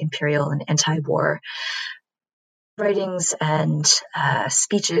anti-imperial and anti-war writings and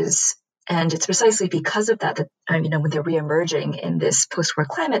speeches. And it's precisely because of that when they're reemerging in this post-war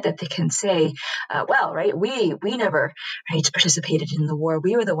climate that they can say, we never participated in the war.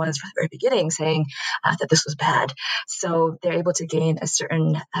 We were the ones from the very beginning saying that this was bad. So they're able to gain a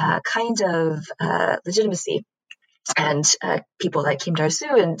certain kind of legitimacy. And people like Kim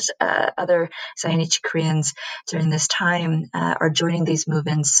Dar-soo and other Zainichi Koreans during this time are joining these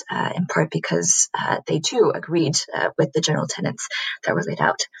movements in part because they too agreed with the general tenets that were laid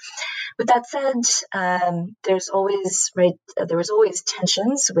out. With that said, there was always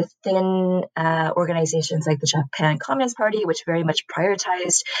tensions within organizations like the Japan Communist Party, which very much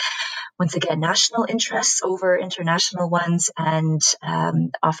prioritized, once again, national interests over international ones, and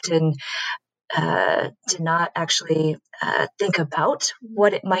often did not actually think about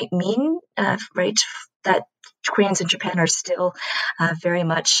what it might mean, that Koreans in Japan are still very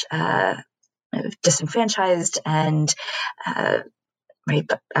much disenfranchised and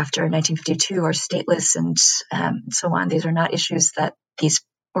but after 1952 are stateless and so on. These are not issues that these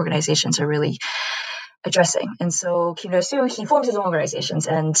organizations are really addressing. And so Kim Do-soo, he forms his own organizations,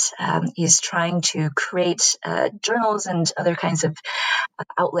 and he's trying to create journals and other kinds of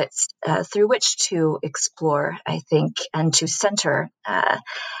outlets through which to explore, I think, and to center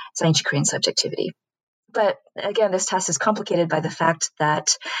Zainichi Korean subjectivity. But again, this task is complicated by the fact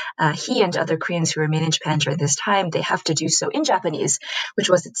that he and other Koreans who remain in Japan during this time, they have to do so in Japanese, which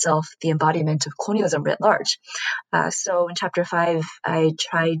was itself the embodiment of colonialism writ large. So in Chapter 5, I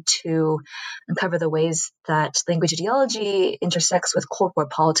tried to uncover the ways that language ideology intersects with Cold War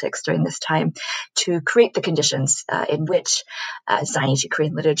politics during this time to create the conditions in which Zainichi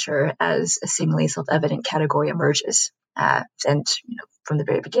Korean literature as a seemingly self-evident category emerges. And from the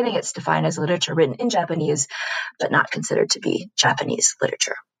very beginning, it's defined as literature written in Japanese, but not considered to be Japanese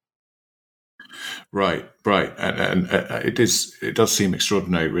literature. Right, and it does seem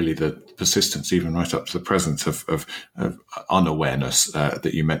extraordinary, really, the persistence, even right up to the present, of unawareness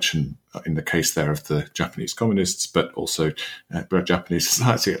that you mentioned in the case there of the Japanese communists, but also Japanese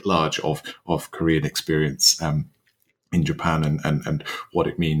society at large of Korean experience in Japan and what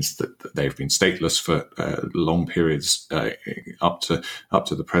it means that they've been stateless for long periods up to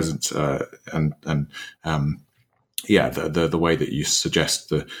the present, the way that you suggest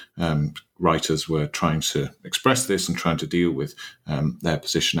the writers were trying to express this and trying to deal with their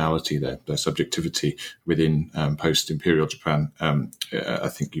positionality, their subjectivity within post-imperial Japan. I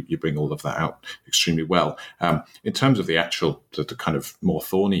think you bring all of that out extremely well. In terms of the actual, the kind of more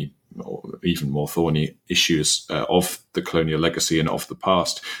thorny, or even more thorny issues of the colonial legacy and of the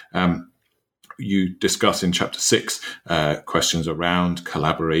past, you discuss in Chapter 6 questions around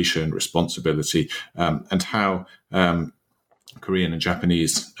collaboration, responsibility, and how Korean and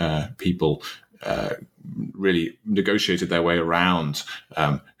Japanese people really negotiated their way around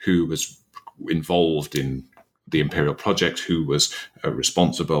who was involved in the imperial project, who was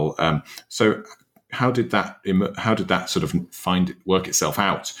responsible. So how did that sort of work itself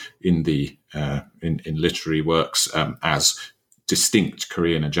out in the in literary works as distinct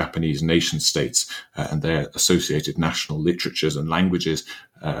Korean and Japanese nation states, and their associated national literatures and languages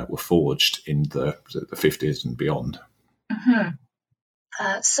were forged in the 50s and beyond? Mm-hmm.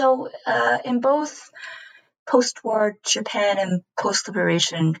 So in both post-war Japan and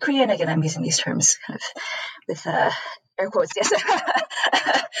post-liberation Korean, again, I'm using these terms kind of with air quotes, yes.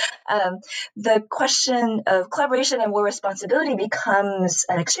 The question of collaboration and war responsibility becomes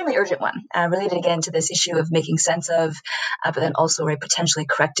an extremely urgent one, related again to this issue of making sense of, but then also potentially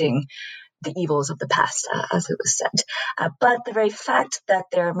correcting the evils of the past, as it was said. But the very fact that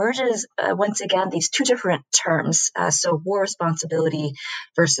there emerges, once again, these two different terms, so war responsibility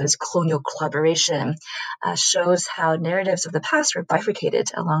versus colonial collaboration, shows how narratives of the past were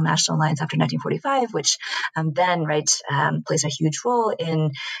bifurcated along national lines after 1945, which then plays a huge role in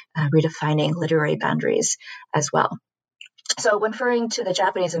redefining literary boundaries as well. So when referring to the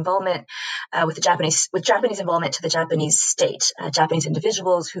Japanese involvement with Japanese involvement to the Japanese state, Japanese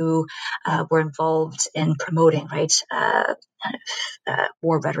individuals who were involved in promoting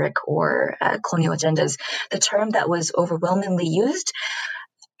war rhetoric or colonial agendas, the term that was overwhelmingly used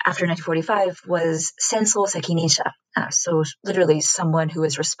after 1945 was senso sekinisha, so literally someone who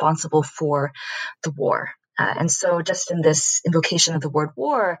is responsible for the war. And so just in this invocation of the word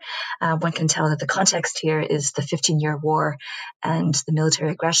war, one can tell that the context here is the 15-year war and the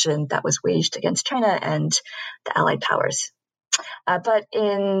military aggression that was waged against China and the Allied powers. But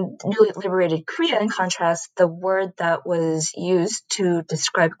in newly liberated Korea, in contrast, the word that was used to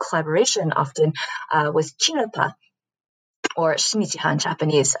describe collaboration often was 친일파, or shimijihan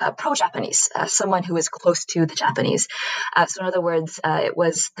Japanese, pro-Japanese, someone who is close to the Japanese. So in other words, it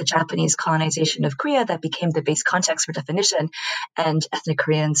was the Japanese colonization of Korea that became the base context for definition, and ethnic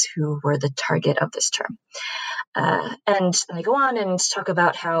Koreans who were the target of this term. And they go on and talk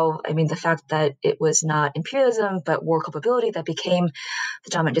about how, the fact that it was not imperialism, but war culpability that became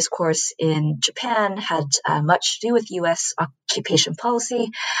the dominant discourse in Japan had much to do with U.S. occupation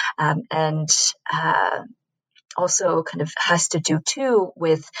policy, and also kind of has to do too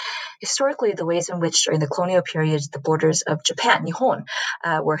with historically the ways in which during the colonial period the borders of Japan, Nihon,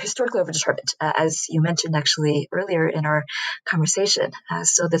 were historically overdetermined, as you mentioned actually earlier in our conversation.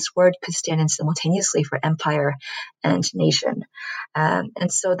 So this word could stand in simultaneously for empire and nation.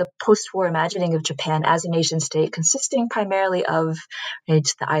 And so the post-war imagining of Japan as a nation state consisting primarily of the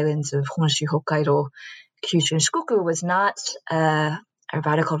islands of Honshu, Hokkaido, Kyushu, and Shikoku was not a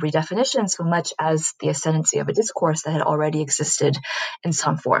radical redefinition so much as the ascendancy of a discourse that had already existed in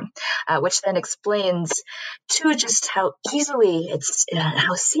some form, which then explains too just how easily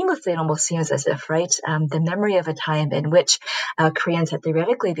how seamlessly it almost seems as if, right, the memory of a time in which Koreans had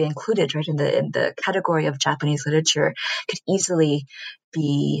theoretically been included, right, in the category of Japanese literature could easily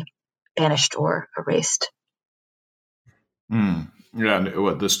be banished or erased. Yeah,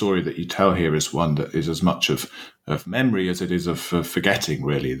 and the story that you tell here is one that is as much of memory as it is of forgetting,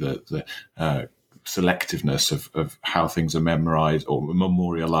 really, the selectiveness of how things are memorized or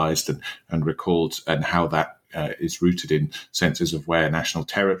memorialized and recalled, and how that is rooted in senses of where national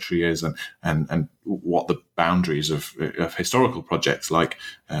territory is and what the boundaries of historical projects like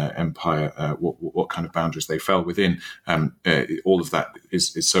empire, what kind of boundaries they fell within. All of that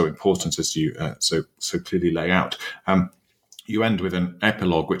is so important, as you so clearly lay out. You end with an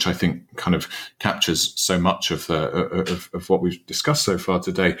epilogue, which I think kind of captures so much of what we've discussed so far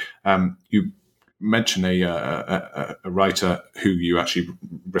today. You mention a writer who you actually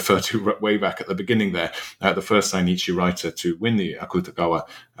refer to way back at the beginning there, the first Zainichi writer to win the Akutagawa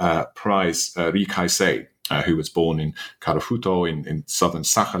Prize, Ri Kaisei, who was born in Karafuto in southern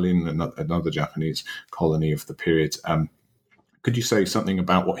Sakhalin, another Japanese colony of the period. Could you say something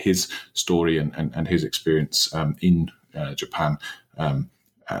about what his story and his experience in Japan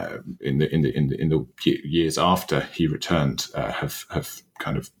in the years after he returned have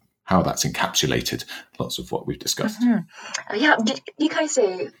kind of how that's encapsulated lots of what we've discussed? Yeah, Ri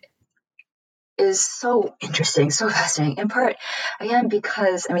Kaisei is so interesting, so fascinating. In part, again,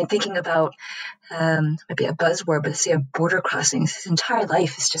 because thinking about maybe a buzzword, but say border crossings. His entire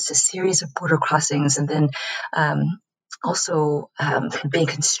life is just a series of border crossings, and then also being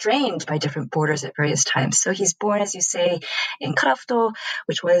constrained by different borders at various times. So he's born, as you say, in Karafuto,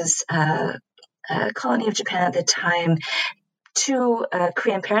 which was a colony of Japan at the time, to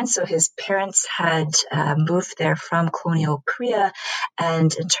Korean parents. So his parents had moved there from colonial Korea,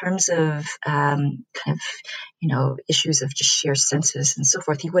 and in terms of issues of just sheer census and so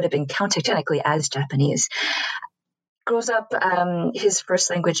forth, he would have been counted technically as Japanese. Grows up, his first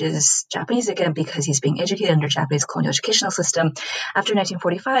language is Japanese again because he's being educated under Japanese colonial educational system. After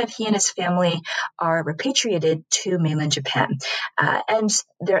 1945, he and his family are repatriated to mainland Japan. And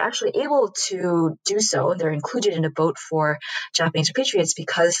they're actually able to do so. They're included in a boat for Japanese repatriates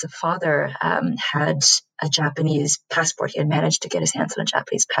because the father had a Japanese passport. He had managed to get his hands on a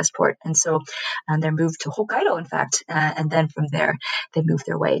Japanese passport. And so they're moved to Hokkaido, in fact. And then from there, they move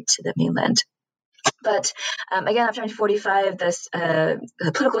their way to the mainland. But again, after 1945,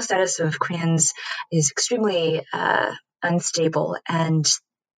 the political status of Koreans is extremely unstable, and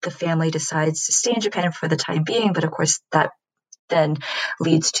the family decides to stay in Japan for the time being. But of course, that then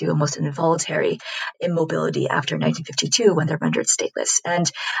leads to almost an involuntary immobility after 1952 when they're rendered stateless.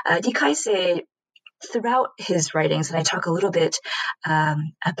 And Ri Kaisei, throughout his writings, and I talk a little bit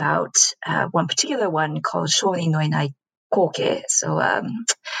about one particular one called Shōni no Inai Koke, so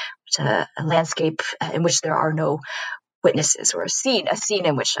a landscape in which there are no witnesses, or a scene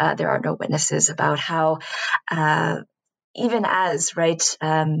in which there are no witnesses, about how even as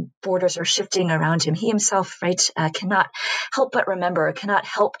borders are shifting around him, he himself cannot help but remember, cannot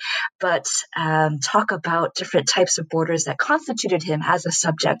help but talk about different types of borders that constituted him as a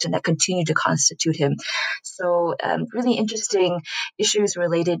subject and that continue to constitute him. So really interesting issues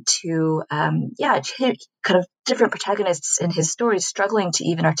related to kind of different protagonists in his stories struggling to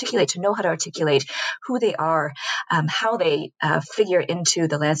even know how to articulate who they are, how they figure into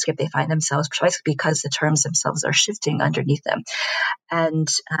the landscape they find themselves, precisely because the terms themselves are shifting underneath them. And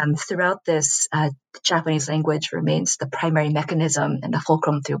throughout this, the Japanese language remains the primary mechanism and the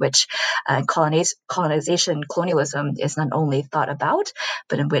fulcrum through which colonialism is not only thought about,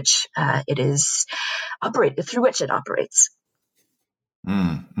 but in which through which it operates.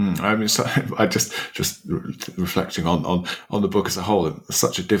 I mean, I just reflecting on the book as a whole. It's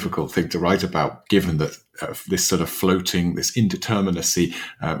such a difficult thing to write about, given that this sort of floating, this indeterminacy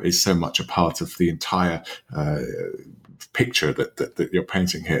is so much a part of the entire picture that you're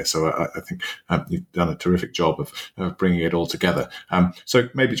painting here. So I think you've done a terrific job of bringing it all together. So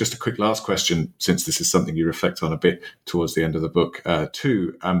maybe just a quick last question, since this is something you reflect on a bit towards the end of the book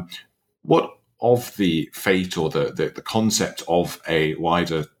too. What of the fate or the concept of a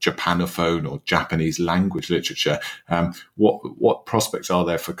wider Japanophone or Japanese language literature, what prospects are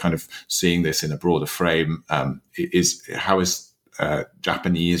there for kind of seeing this in a broader frame? How is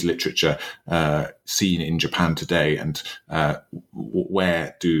Japanese literature seen in Japan today, and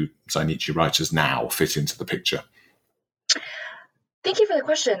where do Zainichi writers now fit into the picture? Thank you for the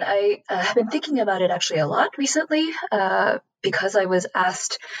question. I have been thinking about it actually a lot recently because I was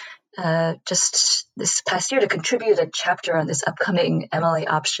asked just this past year to contribute a chapter on this upcoming MLA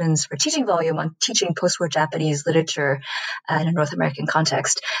Options for Teaching volume on teaching post-war Japanese literature in a North American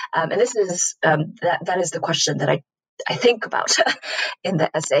context. And this is that is the question that I think about in the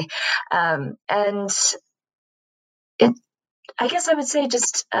essay. And I guess I would say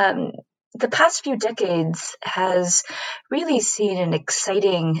just the past few decades has really seen an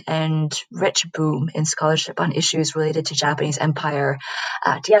exciting and rich boom in scholarship on issues related to Japanese empire,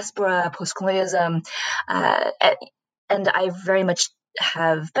 diaspora, post-colonialism, and I very much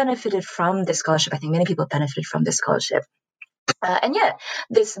have benefited from this scholarship. I think many people benefited from this scholarship. And yet,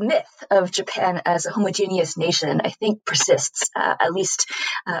 this myth of Japan as a homogeneous nation, I think, persists, at least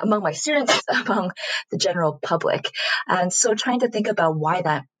among my students, among the general public. And so trying to think about why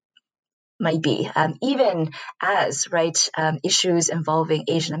that might be, even as issues involving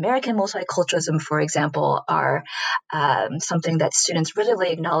Asian American multiculturalism, for example, are something that students readily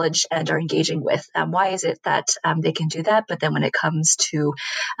acknowledge and are engaging with. Why is it that they can do that, but then when it comes to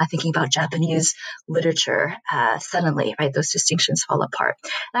thinking about Japanese literature, suddenly, those distinctions fall apart?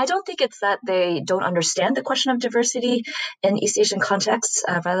 And I don't think it's that they don't understand the question of diversity in East Asian contexts.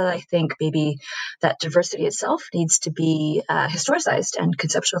 Rather, I think maybe that diversity itself needs to be historicized and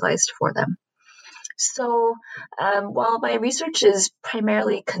conceptualized for them. So while my research is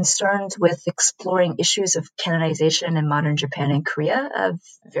primarily concerned with exploring issues of canonization in modern Japan and Korea,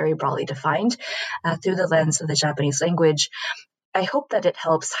 very broadly defined, through the lens of the Japanese language, I hope that it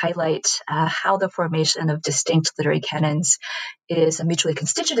helps highlight how the formation of distinct literary canons is a mutually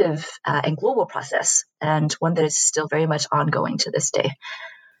constitutive and global process, and one that is still very much ongoing to this day.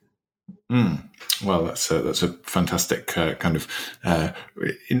 Well, that's a fantastic kind of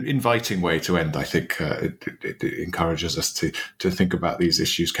inviting way to end. I think it encourages us to think about these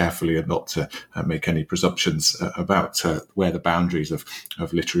issues carefully and not to make any presumptions about where the boundaries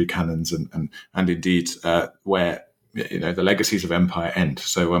of literary canons and indeed where the legacies of empire end.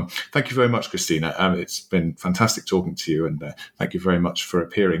 So thank you very much, Christina. It's been fantastic talking to you, and thank you very much for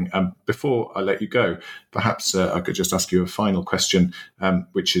appearing. Before I let you go, perhaps I could just ask you a final question,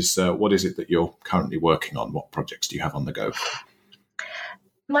 which is what is it that you're currently working on? What projects do you have on the go?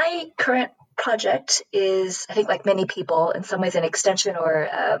 My current project is, I think, like many people, in some ways an extension, or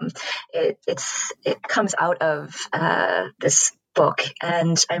it comes out of this book,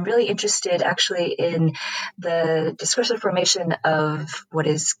 and I'm really interested actually in the discursive formation of what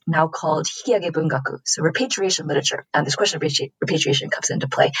is now called Hikiage Bungaku, so repatriation literature. And this question of repatriation comes into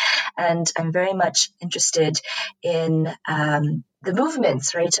play, and I'm very much interested in the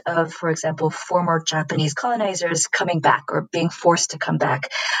movements, of, for example, former Japanese colonizers coming back or being forced to come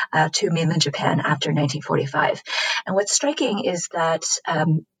back to mainland Japan after 1945. And what's striking is that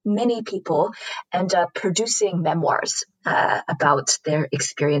many people end up producing memoirs about their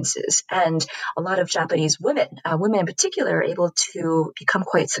experiences. And a lot of Japanese women in particular, are able to become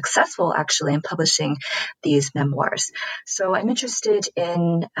quite successful actually in publishing these memoirs. So I'm interested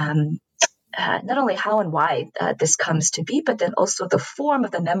in not only how and why this comes to be, but then also the form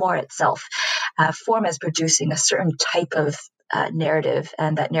of the memoir itself, form as producing a certain type of narrative,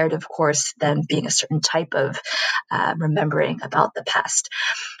 and that narrative, of course, then being a certain type of remembering about the past.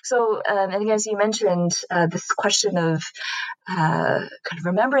 So, and as you mentioned, this question of kind of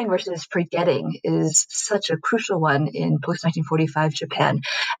remembering versus forgetting is such a crucial one in post-1945 Japan.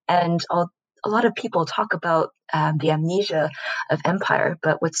 And a lot of people talk about the amnesia of empire,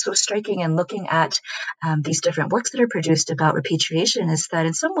 but what's so striking in looking at these different works that are produced about repatriation is that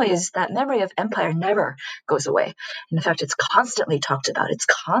in some ways that memory of empire never goes away. And in fact, it's constantly talked about. It's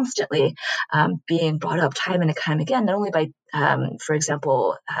constantly being brought up time and time again, not only by, for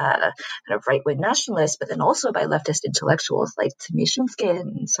example, kind of right-wing nationalists, but then also by leftist intellectuals like Timmy Shinsuke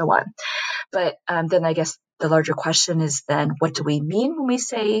and so on. But then I guess the larger question is then, what do we mean when we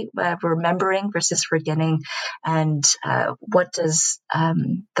say remembering versus forgetting? And what does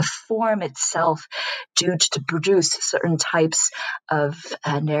the form itself do to produce certain types of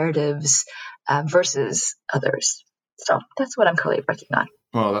narratives versus others? So that's what I'm currently working on.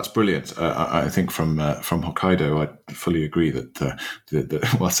 Well, that's brilliant. I think from Hokkaido, I fully agree that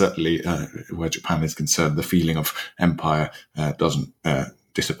well, certainly where Japan is concerned, the feeling of empire doesn't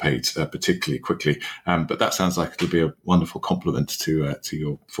dissipate particularly quickly. But that sounds like it'll be a wonderful complement to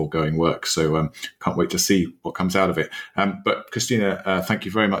your foregoing work. So can't wait to see what comes out of it. But Christina, thank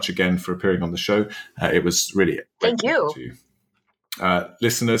you very much again for appearing on the show. It was really thank you. To you.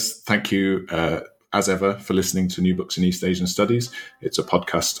 Listeners, thank you as ever for listening to New Books in East Asian Studies. It's a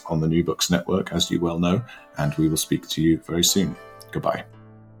podcast on the New Books Network, as you well know, and we will speak to you very soon. Goodbye.